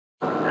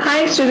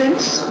Hi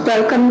students,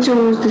 welcome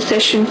to the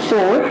session 4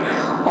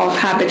 of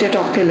Habitat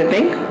of the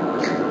Living.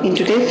 In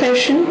today's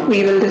session,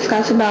 we will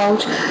discuss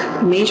about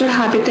major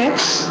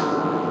habitats,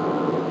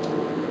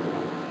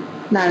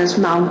 that is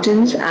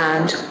mountains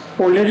and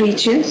polar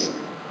regions.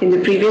 In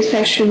the previous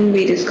session,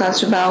 we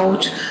discussed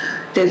about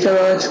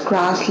deserts,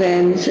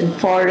 grasslands and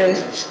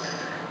forests.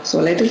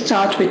 So let us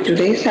start with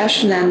today's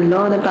session and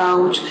learn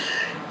about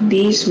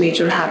these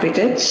major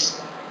habitats,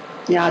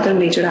 the other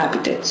major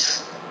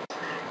habitats.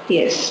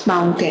 Yes,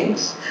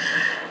 mountains.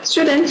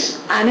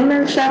 Students,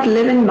 animals that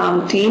live in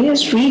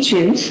mountainous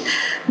regions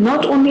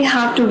not only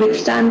have to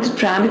withstand the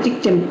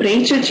dramatic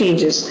temperature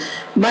changes,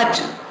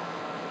 but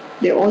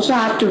they also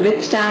have to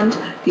withstand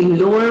the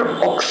lower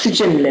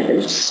oxygen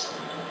levels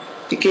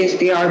because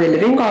they are the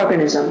living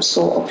organisms.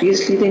 So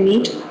obviously they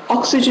need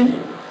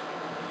oxygen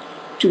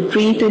to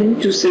breathe in,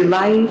 to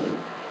survive.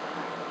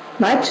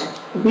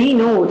 But we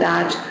know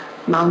that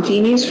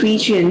mountainous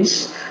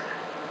regions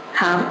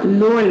have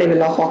lower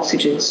level of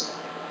oxygens,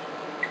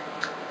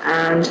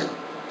 and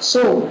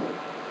so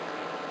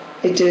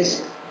it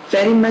is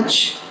very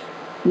much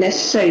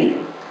necessary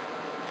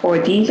for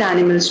these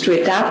animals to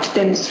adapt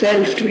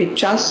themselves, to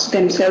adjust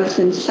themselves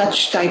in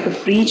such type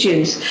of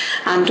regions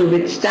and to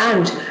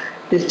withstand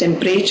these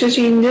temperature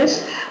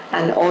changes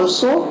and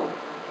also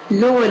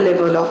lower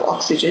level of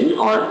oxygen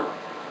or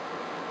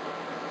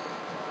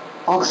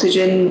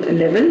oxygen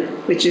level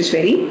which is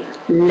very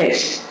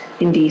less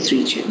in these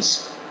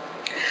regions.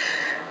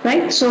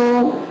 Right,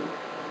 so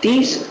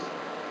these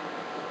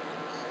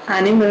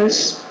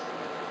animals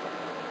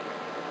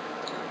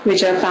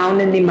which are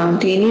found in the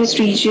mountainous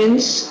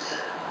regions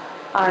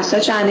are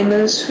such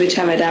animals which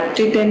have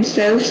adapted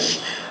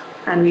themselves,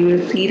 and we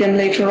will see them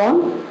later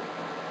on.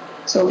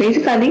 So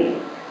basically,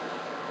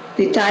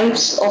 the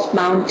types of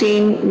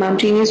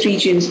mountainous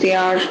regions, they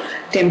are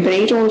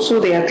temperate also,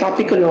 they are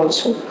tropical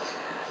also,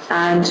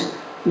 and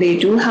they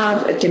do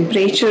have a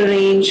temperature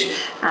range,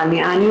 and the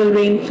annual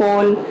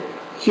rainfall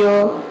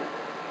here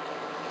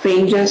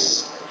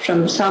ranges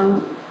from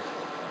some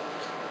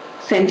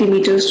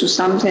centimeters to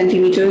some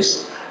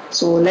centimeters.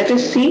 So let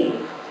us see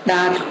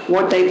that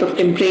what type of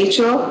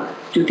temperature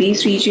do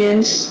these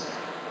regions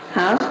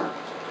have.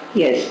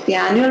 Yes, the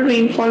annual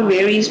rainfall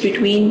varies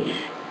between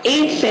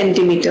 8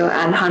 centimeter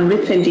and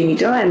 100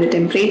 centimeter, and the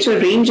temperature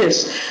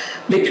ranges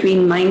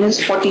between minus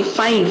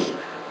 45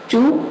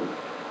 to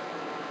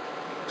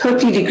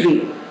 30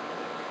 degrees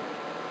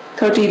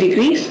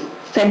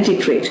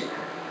centigrade.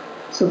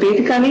 So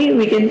basically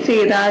we can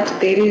say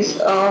that there is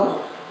a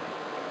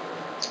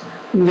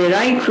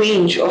wide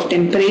range of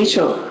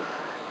temperature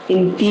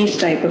in these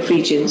type of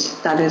regions.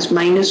 That is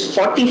minus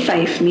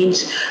 45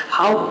 means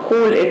how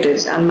cold it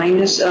is, and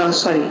plus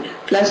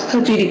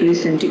 30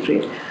 degrees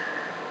centigrade.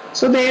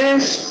 So there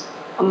is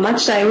a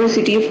much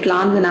diversity of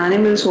plants and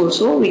animals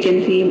also. We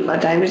can see a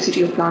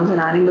diversity of plants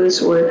and animals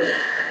for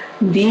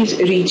these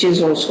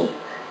regions also.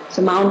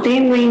 So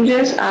mountain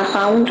ranges are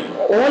found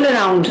all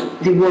around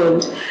the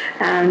world,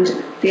 and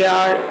they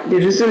are the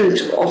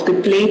result of the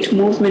plate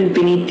movement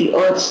beneath the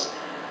Earth's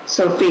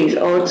surface,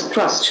 Earth's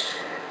crust.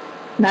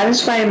 That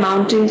is why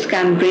mountains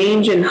can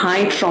range in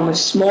height from a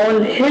small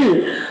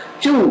hill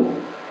to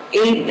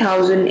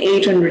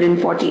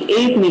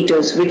 8,848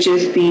 meters, which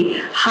is the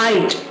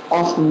height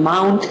of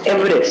Mount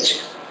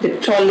Everest, the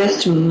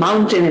tallest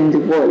mountain in the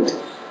world.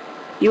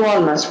 You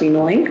all must be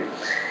knowing.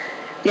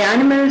 The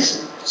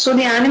animals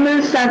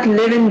that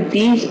live in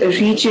these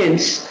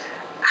regions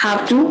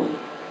have to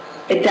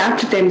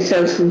adapt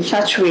themselves in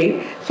such a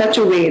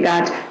way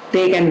that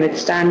they can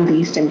withstand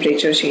these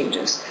temperature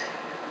changes.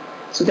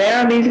 So there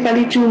are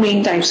basically two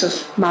main types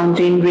of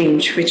mountain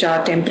range, which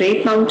are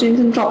temperate mountains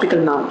and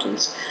tropical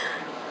mountains.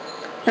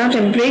 Now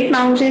temperate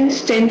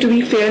mountains tend to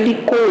be fairly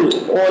cold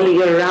all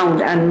year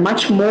round and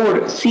much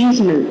more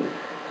seasonal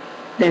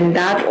than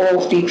that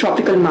of the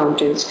tropical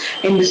mountains.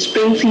 In the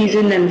spring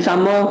season and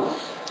summer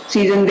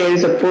season, there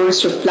is a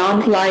burst of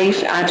plant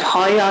life at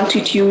high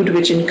altitude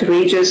which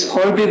encourages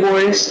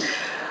herbivores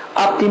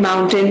up the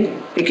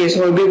mountain, because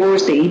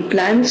herbivores, they eat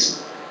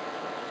plants.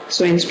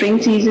 So in spring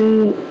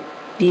season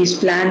these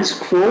plants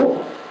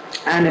grow,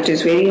 and it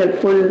is very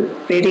helpful,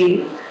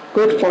 very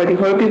good for the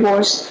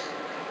herbivores.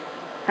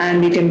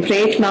 And the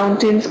temperate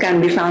mountains can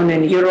be found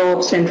in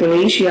Europe, Central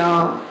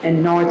Asia,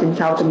 and North and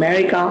South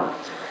America.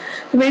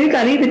 So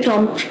basically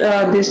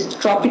these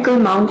tropical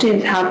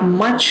mountains have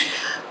much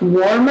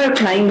warmer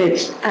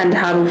climates and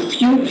have a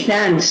few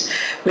plants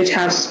which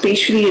have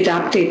spatially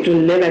adapted to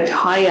live at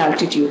high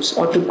altitudes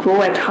or to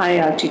grow at high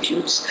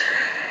altitudes.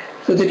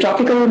 So the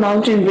tropical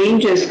mountain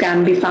ranges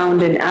can be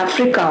found in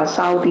Africa,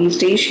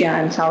 Southeast Asia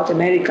and South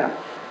America.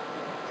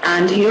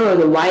 And here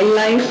the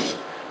wildlife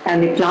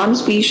and the plant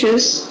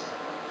species,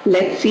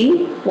 let's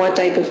see what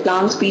type of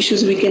plant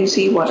species we can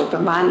see,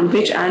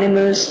 which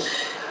animals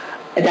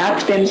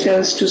adapt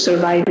themselves to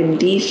survive in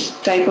these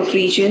type of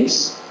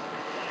regions.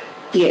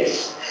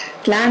 Yes,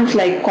 plants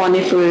like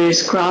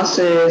conifers,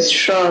 grasses,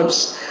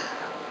 shrubs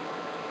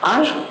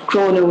are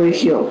grown over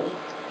here.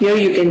 Here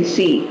you can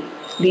see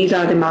These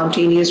are the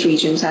mountainous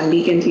regions, and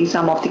we can see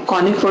some of the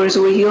conifers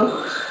over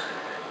here.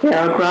 There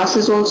are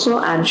grasses also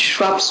and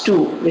shrubs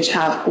too, which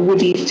have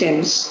woody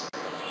stems.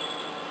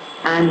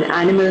 And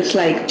animals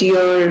like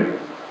deer,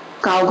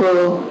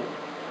 cougar,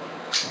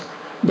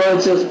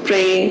 birds of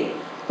prey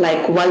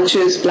like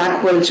vultures,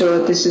 black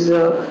vulture. This is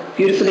a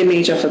beautiful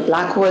image of a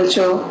black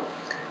vulture.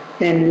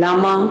 Then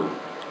llama.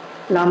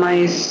 Llama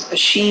is a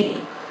sheep.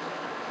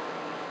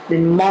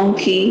 Then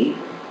monkey,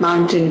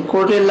 mountain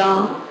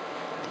gorilla.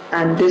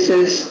 And this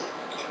is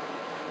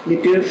the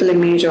beautiful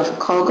image of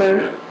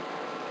cougar.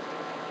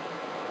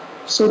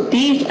 So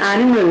these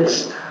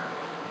animals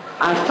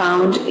are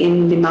found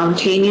in the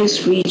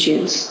mountainous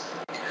regions.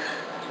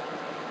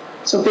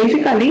 So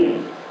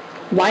basically,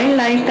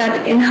 wildlife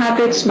that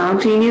inhabits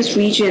mountainous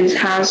regions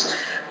has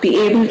been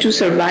able to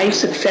survive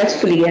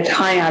successfully at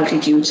high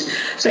altitudes.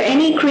 So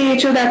any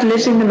creature that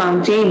lives in the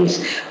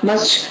mountains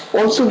must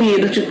also be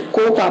able to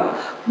cope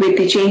up with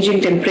the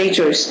changing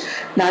temperatures.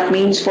 That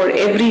means for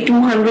every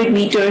 200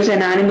 meters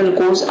an animal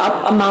goes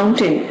up a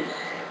mountain,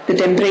 the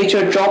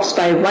temperature drops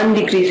by 1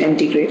 degree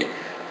centigrade.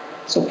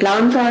 So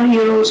plants are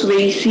here also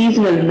very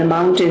seasonal in the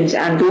mountains,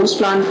 and those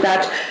plants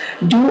that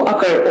do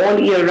occur all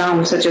year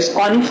round, such as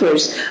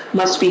conifers,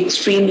 must be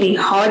extremely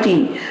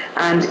hardy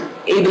and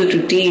able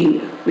to deal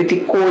with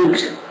the cold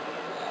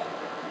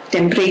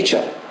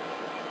temperature.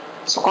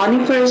 So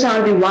conifers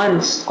are the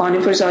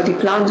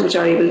plants which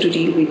are able to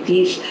deal with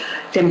these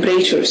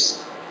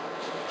temperatures.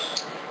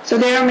 So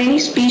there are many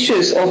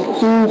species of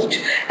hoofed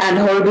and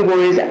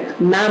herbivorous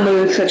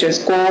mammals such as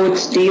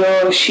goats,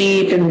 deer,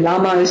 sheep and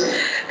llamas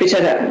which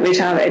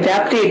have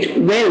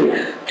adapted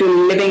well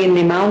to living in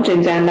the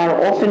mountains and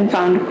are often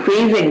found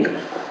grazing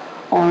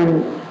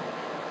on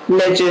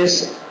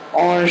ledges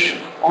or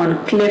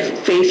on cliff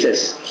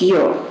faces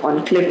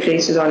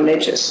or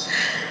ledges.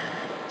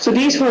 So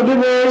these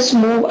herbivores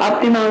move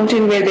up the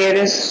mountain where there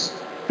is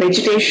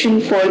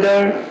vegetation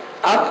further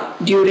up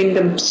during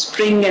the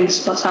spring and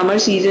summer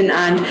season,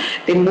 and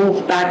they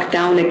move back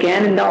down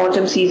again in the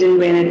autumn season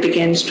when it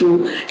begins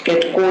to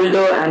get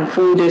colder and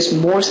food is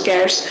more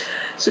scarce.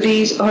 So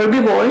these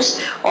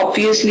herbivores,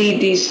 obviously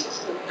these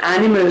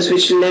animals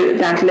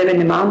that live in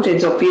the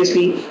mountains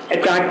obviously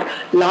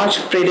attract large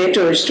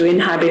predators to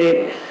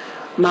inhabit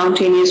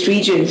mountainous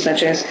regions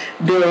such as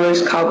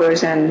bears,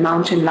 cougars and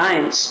mountain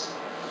lions.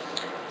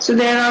 So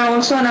there are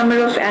also a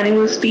number of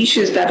animal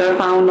species that are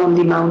found on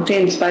the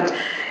mountains, but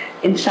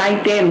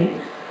inside them,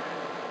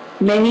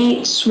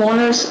 many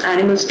smaller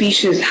animal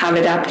species have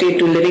adapted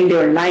to living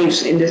their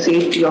lives in the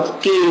safety of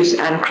caves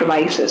and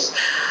crevices.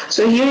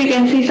 So here you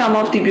can see some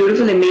of the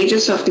beautiful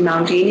images of the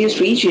mountainous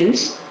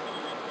regions.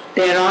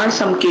 There are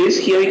some caves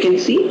here you can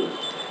see.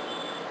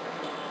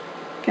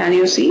 Can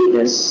you see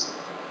this?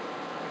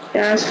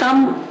 There are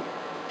some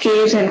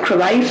caves and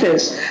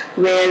crevices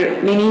where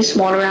many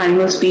smaller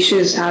animal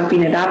species have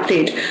been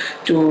adapted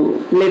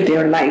to live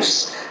their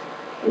lives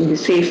in the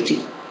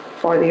safety.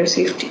 For their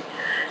safety.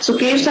 So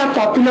caves are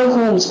popular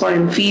homes for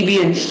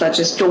amphibians such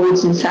as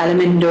toads and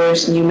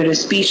salamanders,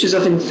 numerous species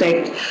of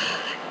insect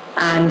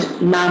and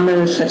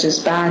mammals such as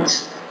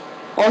bats.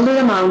 Although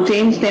the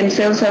mountains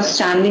themselves are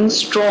standing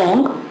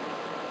strong,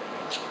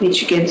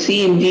 which you can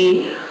see in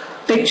the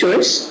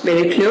pictures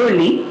very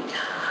clearly,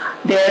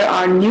 there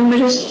are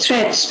numerous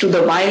threats to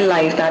the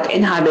wildlife that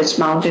inhabits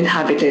mountain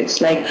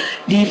habitats like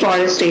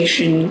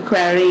deforestation,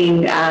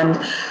 quarrying and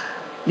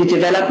the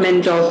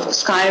development of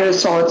ski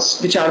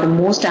resorts, which are the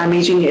most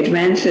damaging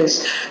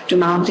advances to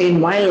mountain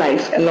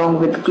wildlife, along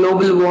with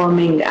global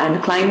warming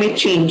and climate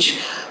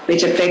change,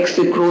 which affects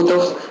the growth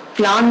of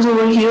plants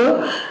over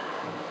here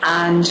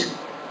and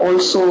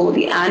also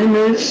the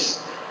animals,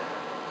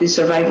 the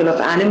survival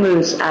of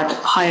animals at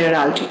higher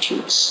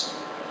altitudes.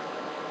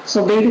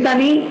 So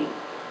basically,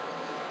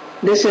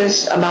 this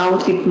is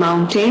about the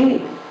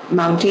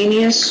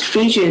mountainous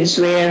regions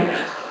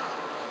where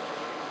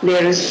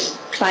there is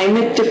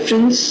climate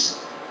difference,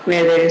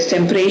 where there is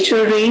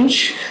temperature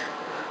range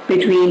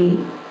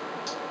between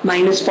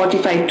minus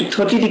 45 to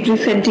 30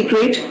 degrees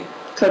centigrade,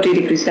 30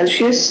 degrees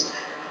Celsius,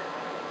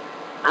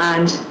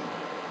 and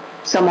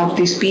some of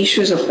the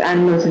species of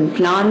animals and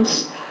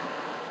plants,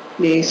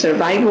 they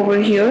survive over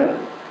here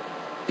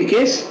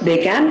because they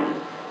can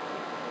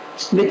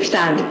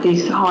withstand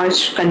these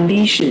harsh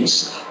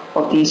conditions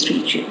of these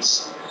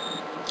regions.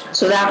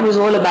 So that was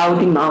all about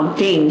the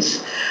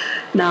mountains.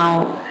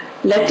 Now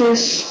let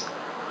us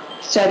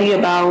study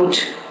about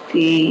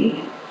the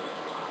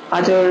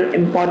other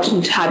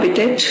important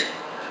habitat,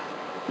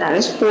 that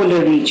is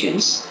polar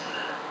regions.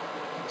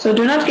 So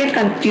do not get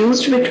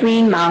confused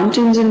between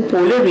mountains and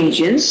polar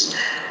regions,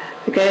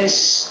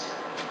 because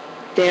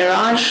there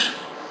are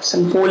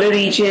some polar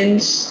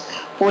regions.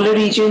 Polar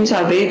regions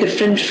are very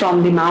different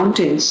from the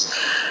mountains.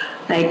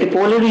 Like the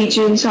polar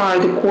regions are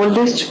the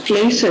coldest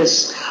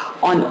places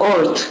on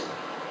Earth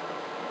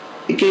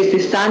because the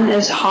sun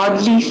is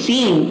hardly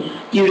seen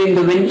during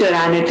the winter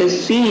and it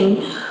is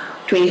seen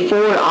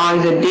 24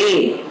 hours a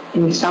day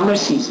in the summer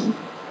season.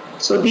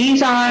 So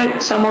these are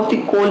some of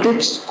the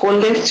coldest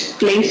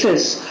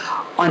places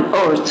on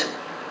Earth.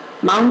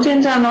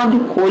 Mountains are not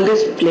the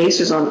coldest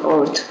places on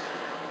earth.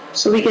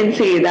 So we can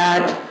say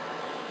that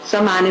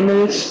some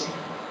animals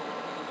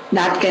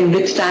that can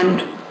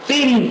withstand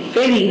very,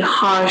 very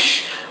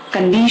harsh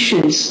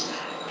conditions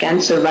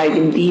can survive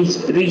in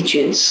these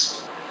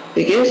regions,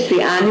 because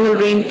the annual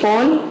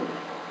rainfall,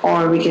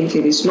 or we can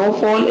say the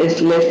snowfall,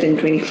 is less than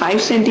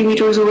 25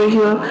 centimeters over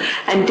here,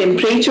 and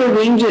temperature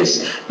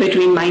ranges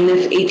between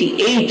minus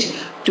 88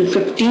 to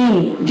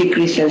 15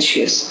 degrees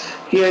Celsius.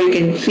 Here you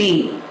can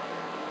see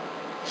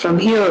from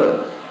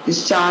here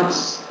this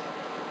starts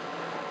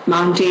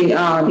mountain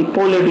the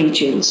polar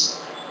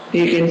regions.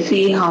 You can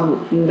see how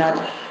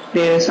that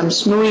there is some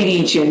snowy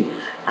region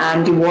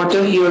and the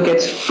water here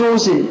gets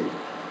frozen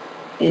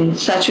in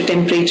such a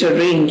temperature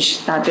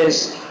range that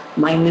is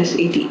minus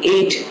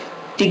 88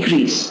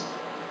 degrees.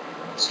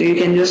 So you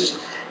can just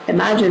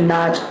imagine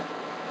that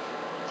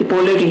the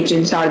polar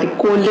regions are the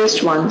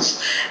coldest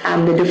ones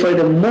and they differ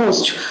the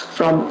most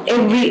from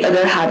every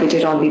other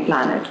habitat on the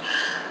planet.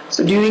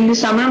 So during the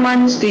summer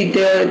months, the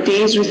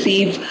days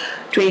receive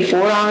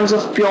 24 hours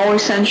of pure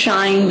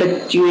sunshine,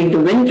 but during the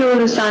winter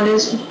the sun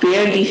is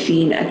barely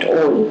seen at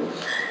all.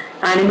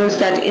 Animals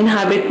that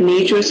inhabit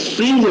nature's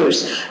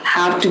freezers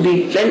have to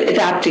be well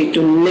adapted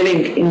to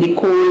living in the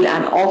cold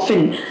and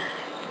often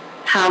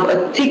have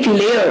a thick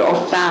layer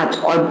of fat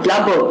or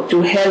blubber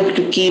to help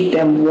to keep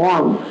them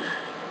warm.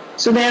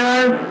 So there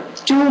are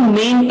two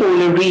main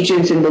polar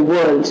regions in the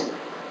world,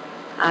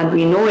 and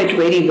we know it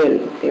very well.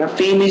 They are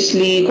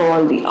famously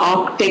called the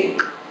Arctic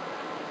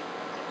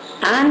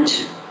and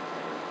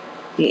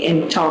the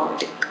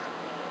Antarctic.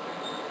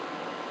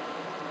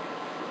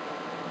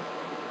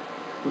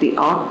 The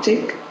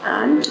Arctic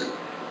and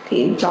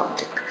the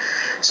Antarctic.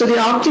 So the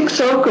Arctic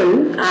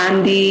Circle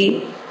and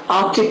the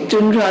Arctic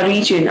tundra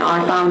region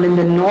are found in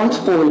the North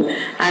Pole,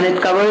 and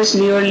it covers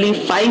nearly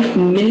 5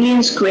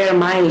 million square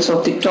miles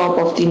of the top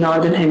of the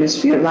northern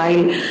hemisphere,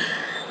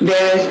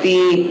 whereas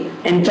the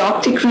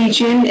Antarctic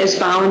region is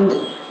found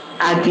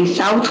at the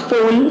South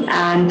Pole,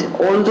 and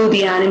although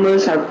the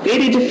animals are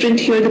very different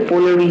here, the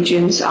polar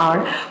regions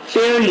are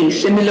fairly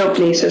similar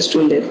places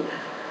to live.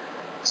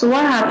 So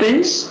what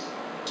happens?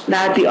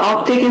 That the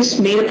Arctic is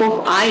made up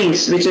of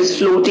ice which is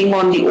floating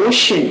on the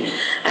ocean,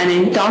 and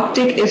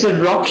Antarctic is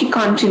a rocky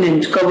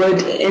continent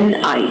covered in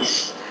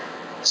ice.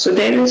 So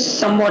there is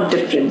somewhat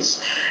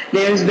difference.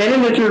 There is very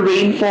little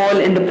rainfall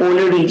in the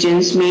polar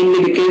regions,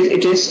 mainly because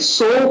it is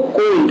so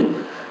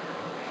cold.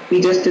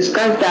 We just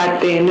discussed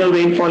that the annual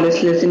rainfall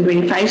is less than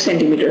 25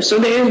 centimeters. So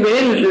there is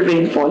very little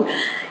rainfall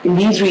in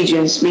these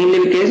regions, mainly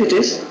because it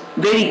is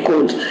very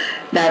cold.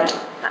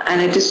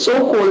 And it is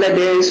so cold that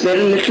there is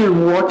very little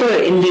water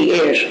in the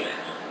air.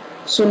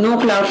 So no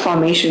cloud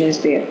formation is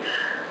there.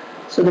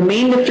 So the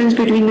main difference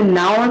between the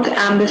North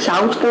and the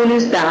South Pole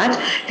is that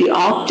the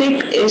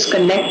Arctic is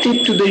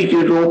connected to the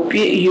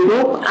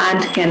Europe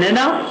and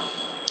Canada,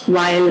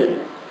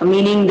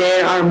 meaning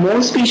there are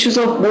more species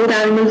of both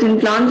animals and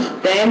plants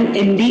than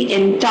in the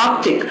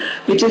Antarctic,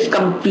 which is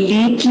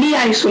completely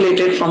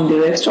isolated from the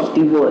rest of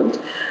the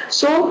world.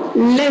 So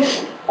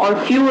less or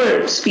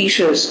fewer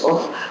species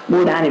of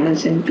both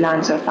animals and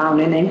plants are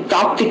found in the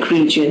Antarctic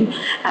region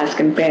as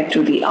compared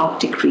to the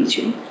Arctic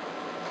region.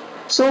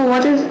 So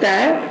what is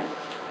there?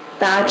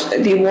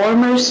 That the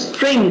warmer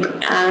spring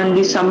and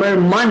the summer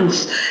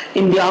months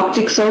in the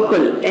Arctic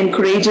Circle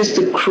encourages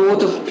the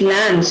growth of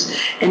plants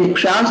and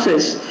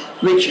grasses,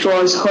 which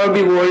draws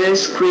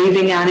herbivorous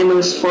grazing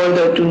animals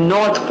further to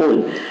North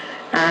Pole.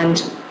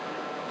 And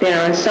there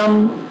are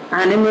some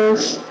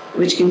animals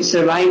which can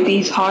survive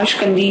these harsh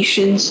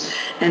conditions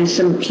and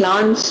some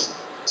plants.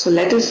 So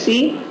let us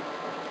see.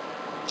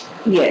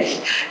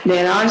 Yes,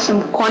 there are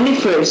some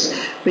conifers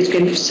which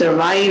can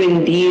survive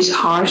in these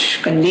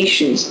harsh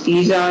conditions.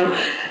 These are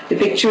the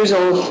pictures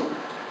of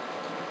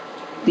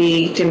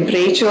the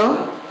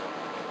temperature,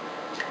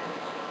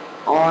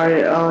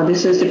 or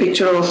this is the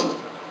picture of,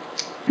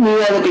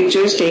 these are the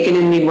pictures taken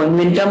in the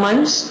winter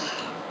months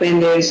when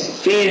there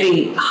is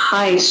very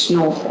high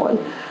snowfall.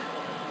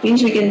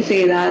 Means we can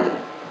say that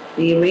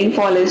the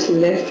rainfall is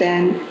less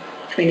than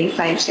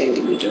 25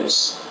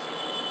 centimeters.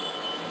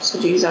 So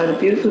these are the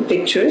beautiful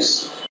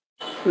pictures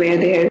where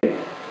there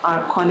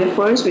are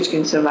conifers which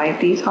can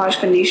survive these harsh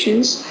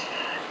conditions,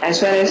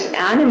 as well as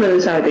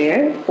animals are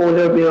there,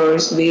 polar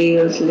bears,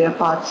 whales,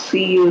 leopard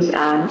seals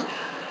and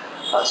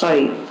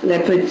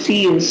leopard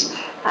seals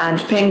and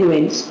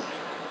penguins.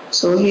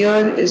 So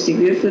here is the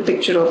beautiful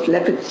picture of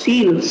leopard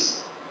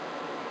seals,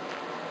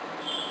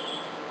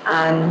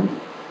 and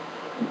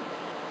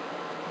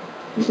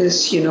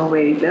this you know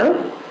very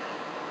well,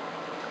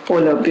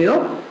 polar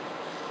bear.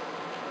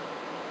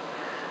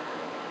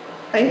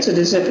 Right, so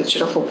this is a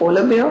picture of a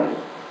polar bear.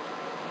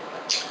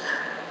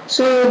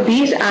 So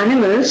these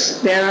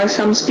animals, there are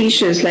some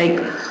species like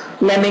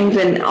lemmings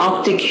and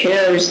Arctic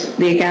hares.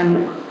 They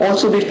can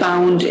also be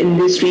found in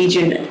this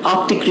region,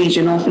 Arctic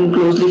region, often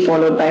closely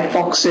followed by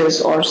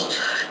foxes or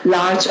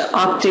large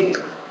Arctic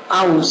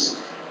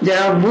owls. There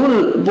are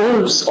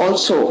wolves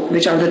also,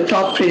 which are the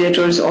top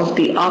predators of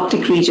the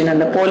Arctic region, and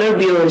the polar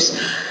bears,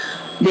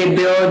 they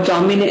bear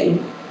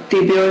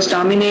The bears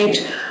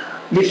dominate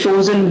the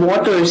frozen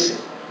waters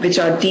which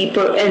are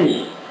deeper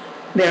in.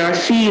 There are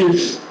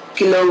seals,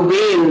 killer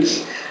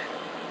whales,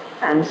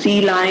 and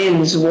sea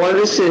lions,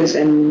 walruses,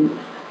 and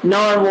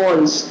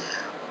narwhals.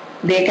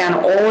 They can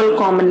all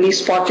commonly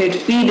spotted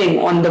feeding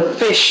on the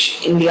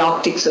fish in the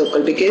Arctic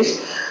Circle, because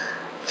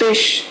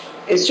fish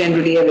is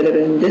generally available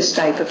in this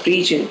type of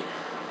region,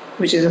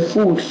 which is a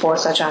food for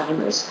such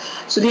animals.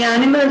 So the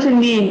animals in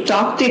the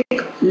Antarctic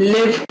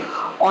live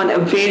on a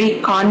very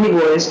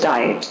carnivorous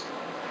diet.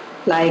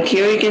 Like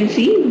here you can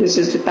see, this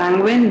is the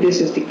penguin, this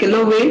is the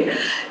killer whale.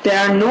 There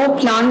are no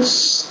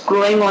plants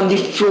growing on the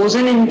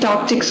frozen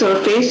Antarctic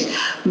surface,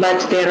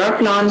 but there are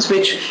plants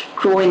which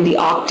grow in the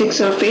Arctic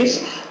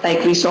surface,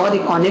 like we saw the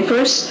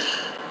conifers.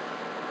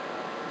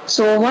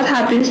 So what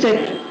happens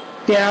that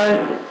there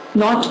are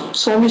not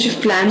so much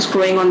of plants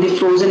growing on the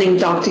frozen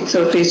Antarctic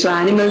surface, so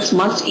animals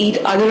must eat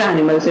other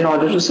animals in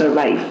order to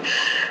survive.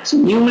 So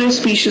numerous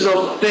species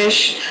of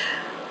fish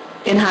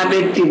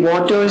inhabit the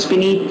waters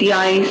beneath the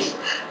ice,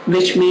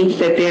 which means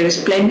that there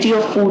is plenty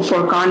of food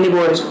for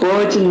carnivorous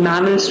birds and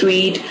mammals to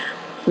eat.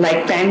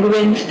 Like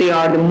penguins, they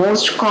are the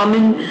most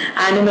common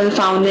animal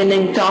found in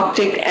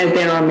Antarctic, as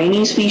there are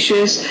many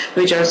species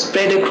which are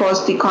spread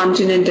across the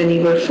continent, and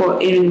even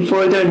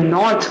further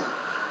north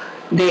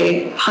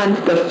they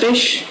hunt the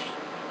fish.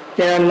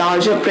 There are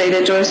larger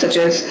predators such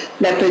as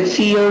leopard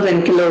seals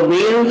and killer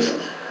whales.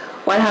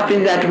 What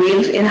happens is that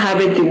whales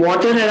inhabit the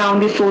water around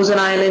the frozen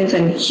islands,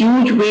 and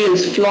huge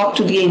whales flock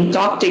to the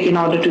Antarctic in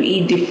order to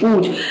eat the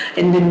food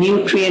in the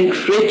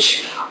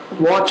nutrient-rich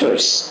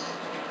waters.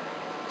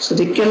 So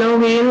the killer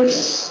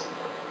whales,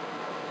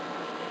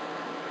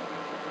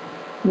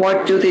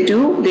 what do?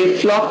 They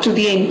flock to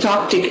the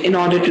Antarctic in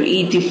order to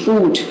eat the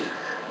food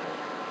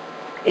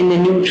in the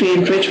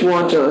nutrient-rich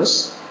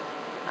waters.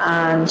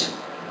 And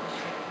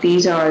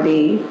these are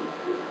the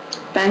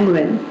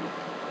penguin.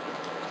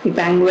 The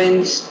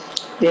penguins,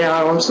 they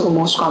are also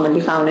most commonly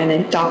found in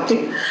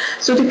Antarctic.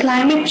 So the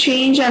climate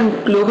change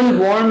and global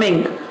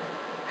warming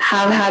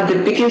have had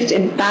the biggest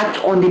impact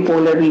on the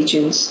polar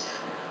regions,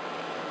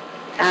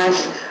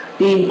 as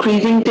the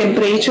increasing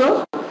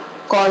temperature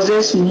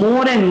causes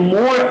more and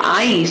more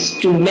ice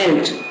to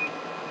melt,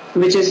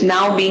 which is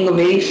now being a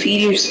very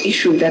serious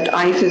issue, that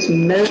ice is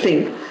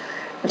melting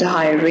at a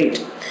higher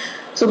rate.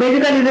 So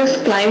basically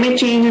this climate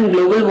change and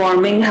global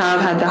warming have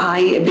had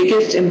the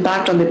biggest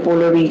impact on the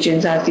polar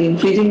regions, as the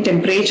increasing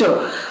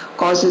temperature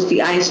causes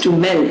the ice to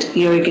melt.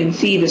 Here you can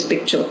see this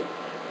picture.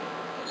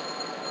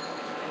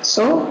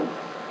 So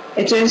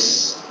it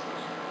is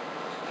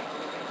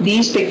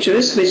these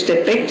pictures which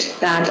depict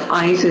that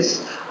ice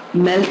is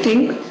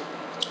melting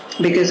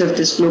because of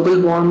this global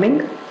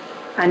warming,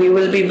 and you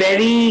will be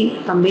very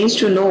amazed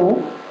to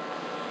know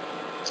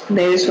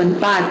there is one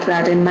fact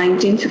that in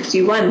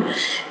 1961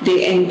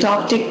 the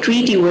Antarctic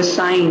Treaty was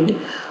signed,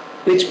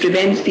 which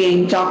prevents the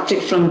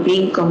Antarctic from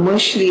being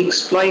commercially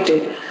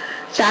exploited.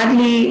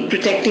 Sadly,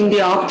 protecting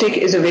the Arctic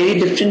is a very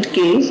different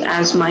case,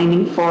 as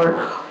mining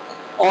for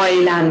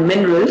oil and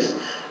minerals,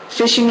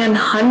 fishing and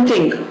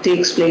hunting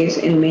takes place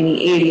in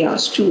many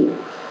areas too.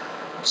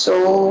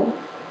 So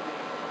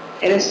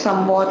it is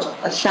somewhat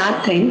a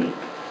sad thing,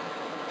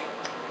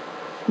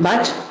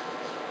 but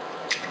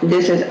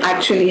this is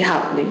actually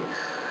happening.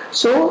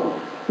 So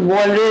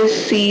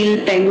walrus,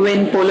 seal,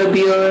 penguin, polar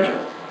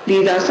bear,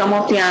 these are some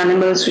of the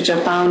animals which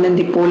are found in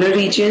the polar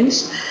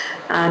regions.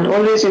 And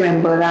always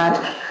remember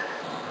that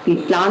the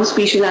plant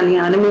species and the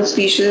animal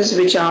species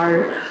which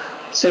are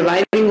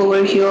surviving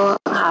over here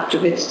have to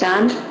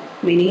withstand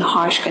many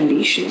harsh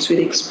conditions with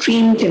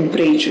extreme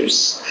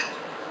temperatures.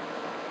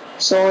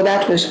 So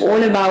that was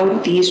all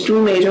about these two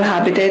major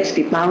habitats,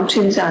 the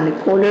mountains and the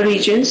polar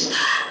regions.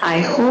 I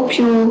hope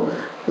you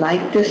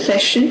liked this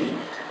session,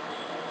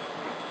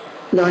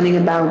 learning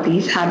about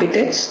these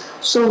habitats.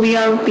 So we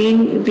are through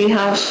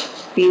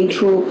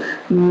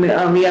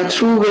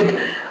with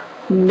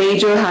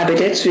major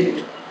habitats,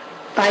 with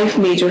 5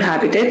 major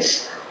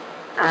habitats,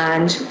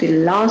 and the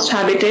last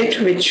habitat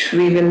which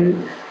we will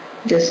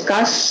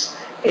discuss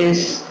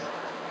is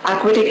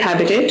aquatic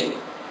habitat,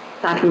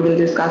 that we will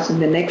discuss in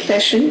the next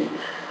session.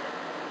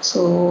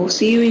 So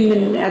see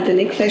you at the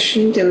next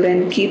session. Till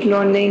then, keep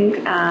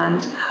learning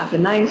and have a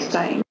nice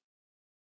time.